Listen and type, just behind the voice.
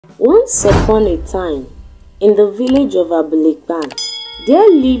Once upon a time, in the village of Abilikpan, there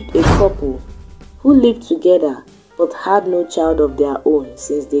lived a couple who lived together but had no child of their own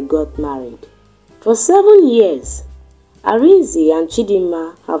since they got married. For 7 years, Arinze and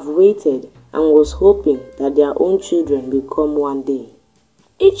Chidinma have waited and was hoping that their own children will come one day.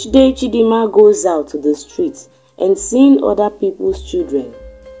 Each day Chidinma goes out to the streets and seeing other people's children,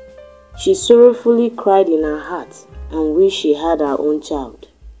 she sorrowfully cried in her heart and wished she had her own child.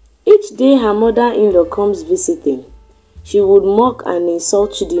 Each day her mother-in-law comes visiting, she would mock and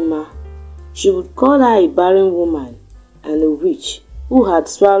insult Chidinma. She would call her a barren woman and a witch who had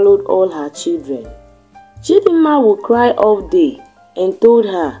swallowed all her children. Chidinma would cry all day and told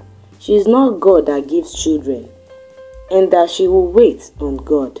her she is not God that gives children and that she will wait on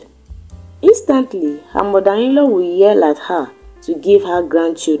God. Instantly, her mother-in-law will yell at her to give her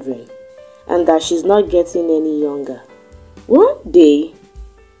grandchildren and that she's not getting any younger. One day,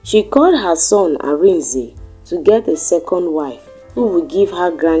 she called her son Arinze to get a second wife who would give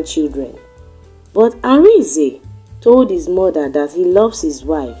her grandchildren. But Arinze told his mother that he loves his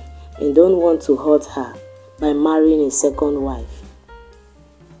wife and don't want to hurt her by marrying a second wife.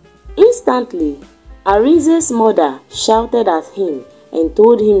 Instantly, Arinze's mother shouted at him and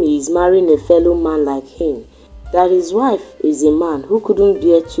told him he is marrying a fellow man like him, that his wife is a man who couldn't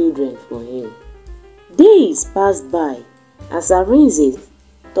bear children for him. Days passed by as Arinze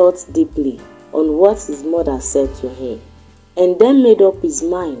thought deeply on what his mother said to him and then made up his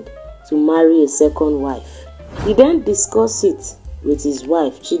mind to marry a second wife. He then discussed it with his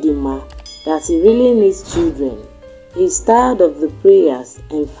wife Chidinma that he really needs children. He is tired of the prayers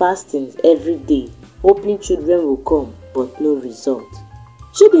and fastings every day, hoping children will come but no result.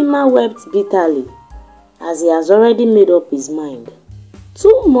 Chidinma wept bitterly as he has already made up his mind.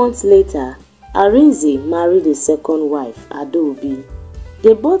 2 months later, Arinze married a second wife, Adaobi.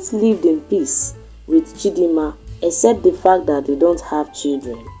 They both lived in peace with Chidinma except the fact that they don't have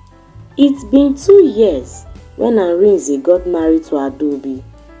children. It's been 2 years when Arinze got married to Adaobi,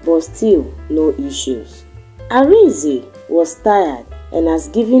 but still no issues. Arinze was tired and has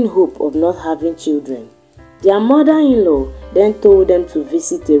given hope of not having children. Their mother-in-law then told them to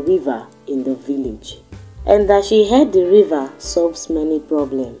visit a river in the village and that she heard the river solves many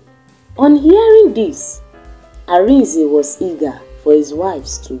problems. On hearing this, Arinze was eager for his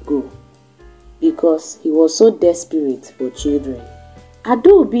wives to go because he was so desperate for children.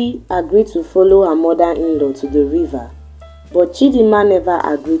 Adaobi agreed to follow her mother-in-law to the river, but Chidinma never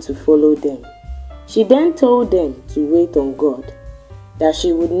agreed to follow them. She then told them to wait on God, that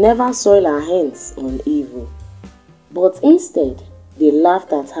she would never soil her hands on evil. But instead, they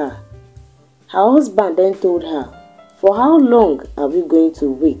laughed at her. Her husband then told her, "For how long are we going to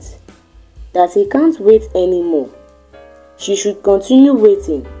wait? That he can't wait anymore. She should continue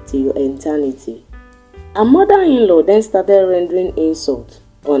waiting till eternity." Her mother-in-law then started rendering insult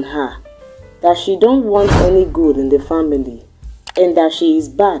on her, that she don't want any good in the family and that she is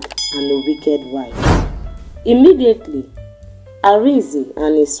bad and a wicked wife. Immediately, Arinze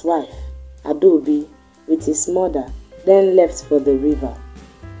and his wife, Adaobi, with his mother, then left for the river.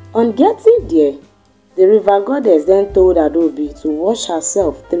 On getting there, the river goddess then told Adaobi to wash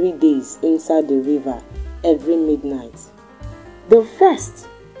herself 3 days inside the river every midnight. The first,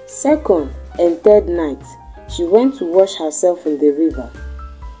 second, and third night, she went to wash herself in the river.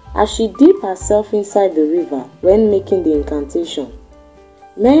 As she dipped herself inside the river when making the incantation,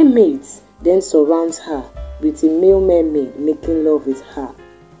 mermaids then surround her with a male mermaid making love with her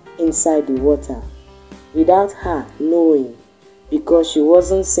inside the water without her knowing because she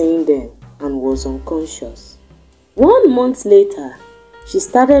wasn't seeing them and was unconscious. 1 month later, she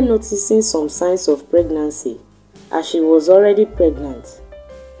started noticing some signs of pregnancy as she was already pregnant.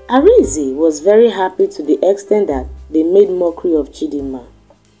 Arinze was very happy to the extent that they made mockery of Chidinma.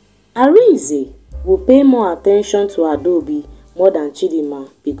 Arinze will pay more attention to Adaobi more than Chidinma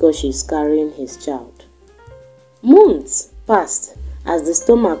because she is carrying his child. Months passed as the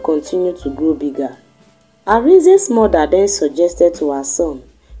stomach continued to grow bigger. Arinze's mother then suggested to her son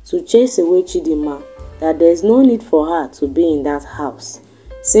to chase away Chidinma, that there is no need for her to be in that house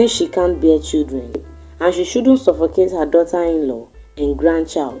since she can't bear children and she shouldn't suffocate her daughter-in-law and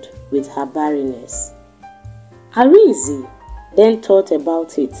grandchild with her barrenness. Arinze then thought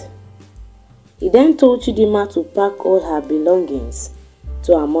about it. He then told Chidinma to pack all her belongings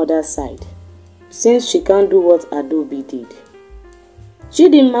to her mother's side, since she can't do what Adaobi did.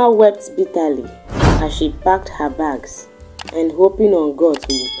 Chidinma wept bitterly as she packed her bags and hoping on God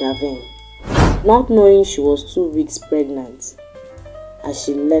to intervene, not knowing she was 2 weeks pregnant as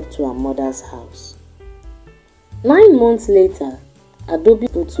she left to her mother's house. 9 months later, Adobe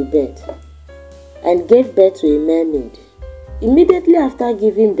put to bed and gave birth to a mermaid. Immediately after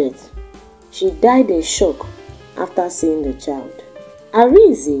giving birth, she died in shock after seeing the child.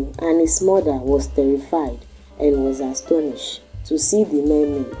 Arinze and his mother was terrified and was astonished to see the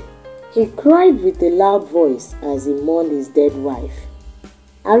mermaid. He cried with a loud voice as he mourned his dead wife.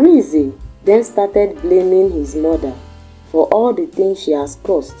 Arinze then started blaming his mother for all the things she has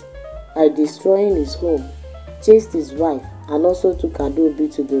caused by destroying his home, chased his wife, and also took Adobe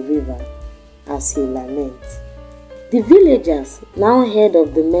to the river as he laments. The villagers now heard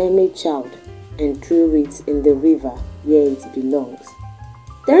of the mermaid child and threw it in the river where it belongs.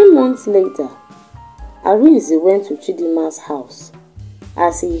 10 months later, Arinze went to Chidima's house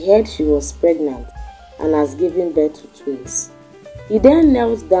as he heard she was pregnant and has given birth to twins. He then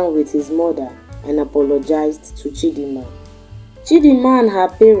knelt down with his mother and apologized to Chidima. Chidima and her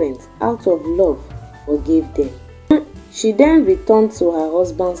parents, out of love, forgave them. She then returned to her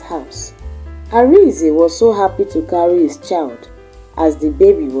husband's house. Arinze was so happy to carry his child as the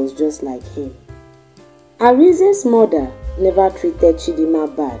baby was just like him. Arinze's mother never treated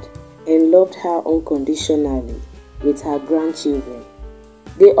Chidima bad and loved her unconditionally with her grandchildren.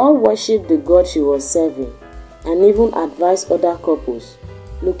 They all worshipped the God she was serving and even advised other couples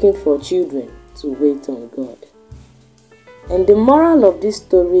looking for children to wait on God. And the moral of this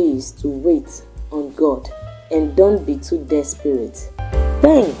story is to wait on God and don't be too desperate.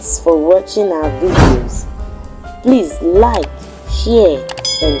 Thanks for watching our videos. Please like, share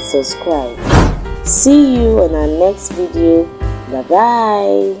and subscribe. See you on our next video. Bye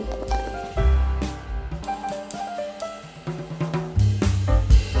bye.